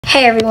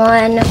Hey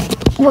everyone,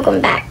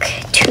 welcome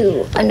back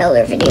to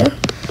another video.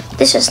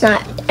 This is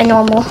not a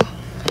normal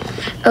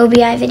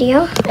OBI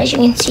video, as you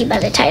can see by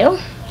the title.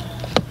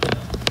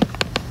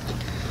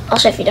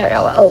 Also, if you don't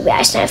know what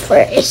OBI stands for,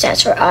 it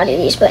stands for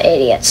Oddities But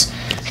Idiots.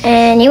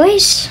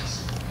 Anyways,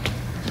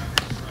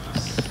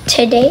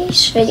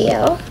 today's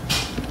video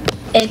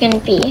is going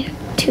to be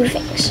two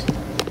things.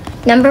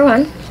 Number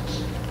one,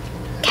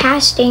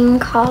 casting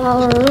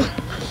call.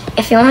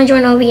 If you want to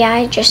join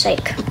OBI, just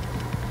like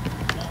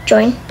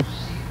join.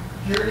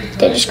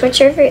 The Discord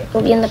server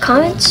will be in the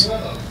comments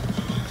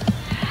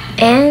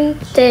and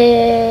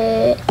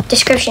the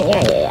description.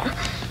 Yeah.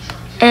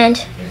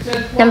 And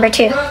number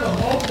two,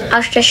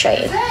 I'll just show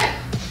you.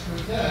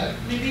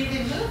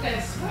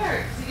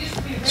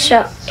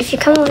 So if you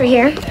come over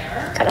here,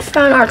 got a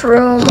fan art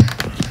room.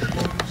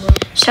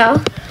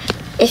 So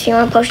if you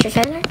want to post your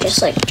fan art,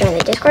 just like join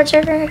the Discord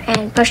server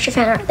and post your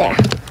fan art there.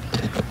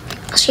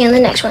 I'll see you in the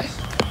next one.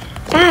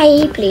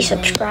 Bye. Please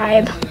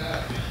subscribe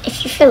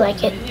if you feel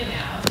like it.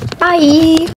 Bye.